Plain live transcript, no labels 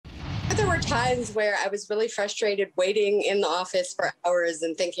were times where I was really frustrated waiting in the office for hours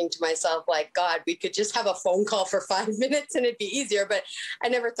and thinking to myself, like, God, we could just have a phone call for 5 minutes and it'd be easier. But I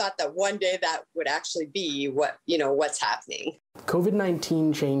never thought that one day that would actually be what's happening.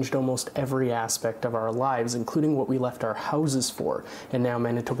 COVID-19 changed almost every aspect of our lives, including what we left our houses for. And now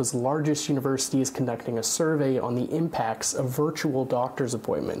Manitoba's largest university is conducting a survey on the impacts of virtual doctor's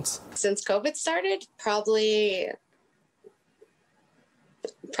appointments. Since COVID started, probably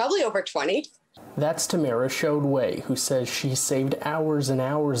over 20. That's Tamara Chaudway, who says she saved hours and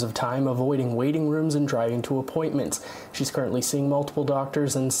hours of time avoiding waiting rooms and driving to appointments. She's currently seeing multiple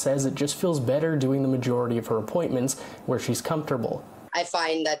doctors and says it just feels better doing the majority of her appointments where she's comfortable. I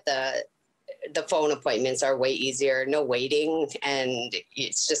find that the phone appointments are way easier, no waiting, and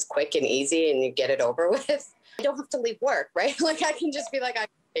it's just quick and easy and you get it over with. I don't have to leave work, right? Like I can just be like, I'm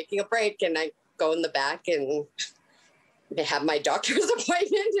taking a break and I go in the back and have my doctor's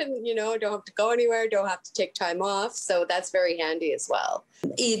appointment and, don't have to go anywhere, don't have to take time off. So that's very handy as well.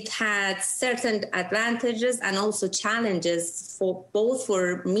 It had certain advantages and also challenges for both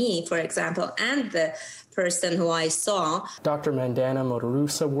for me, for example, and the person who I saw. Dr. Mandana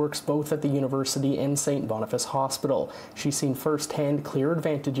Motorusa works both at the university and St. Boniface Hospital. She's seen firsthand clear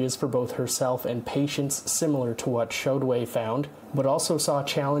advantages for both herself and patients, similar to what Chaudway found, but also saw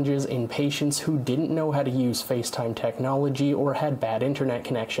challenges in patients who didn't know how to use FaceTime technology or had bad internet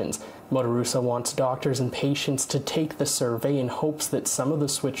connections. Motorusa wants doctors and patients to take the survey in hopes that some of the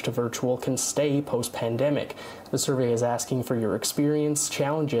switch to virtual can stay post-pandemic. The survey is asking for your experience,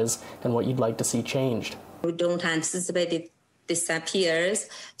 challenges, and what you'd like to see changed. We don't anticipate it disappears.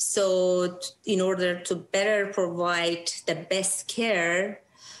 So in order to better provide the best care,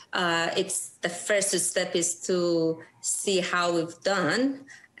 it's the first step is to see how we've done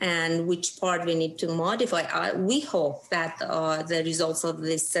and which part we need to modify. We hope that the results of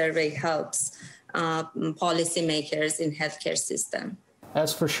this survey helps policymakers in healthcare system.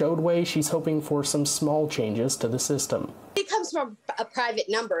 As for Chaudway, she's hoping for some small changes to the system. It comes from a private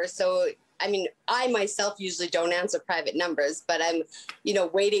number, so I myself usually don't answer private numbers, but I'm,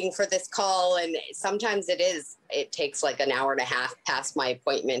 waiting for this call, and sometimes it takes like an hour and a half past my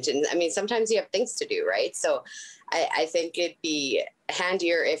appointment. And sometimes you have things to do, right? So I think it'd be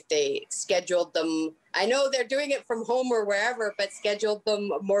handier if they scheduled them. I know they're doing it from home or wherever, but scheduled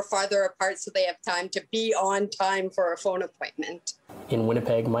them more farther apart so they have time to be on time for a phone appointment. In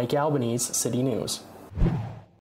Winnipeg, Mike Albanese, City News.